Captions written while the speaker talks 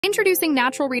Introducing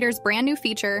NaturalReader's brand new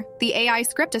feature, the AI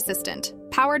Script Assistant,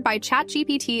 powered by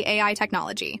ChatGPT AI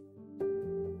technology.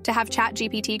 To have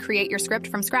ChatGPT create your script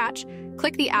from scratch,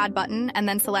 click the Add button and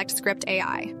then select Script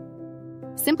AI.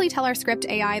 Simply tell our Script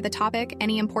AI the topic,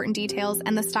 any important details,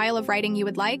 and the style of writing you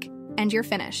would like, and you're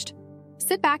finished.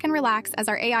 Sit back and relax as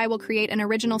our AI will create an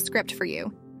original script for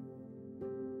you.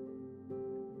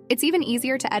 It's even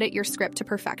easier to edit your script to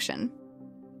perfection.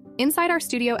 Inside our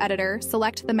Studio Editor,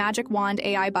 select the Magic Wand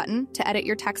AI button to edit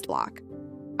your text block.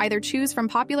 Either choose from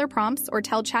popular prompts or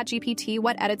tell ChatGPT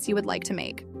what edits you would like to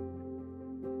make.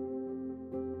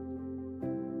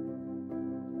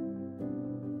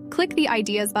 Click the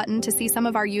Ideas button to see some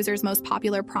of our users' most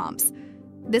popular prompts.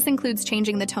 This includes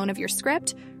changing the tone of your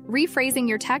script, rephrasing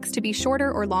your text to be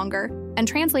shorter or longer, and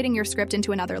translating your script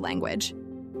into another language.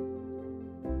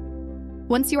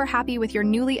 Once you are happy with your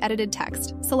newly edited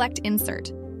text, select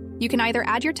Insert. You can either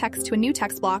add your text to a new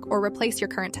text block or replace your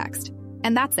current text.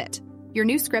 And that's it. Your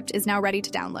new script is now ready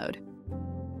to download.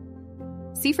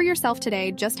 See for yourself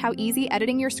today just how easy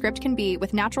editing your script can be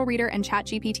with NaturalReader and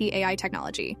ChatGPT AI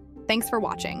technology. Thanks for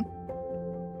watching.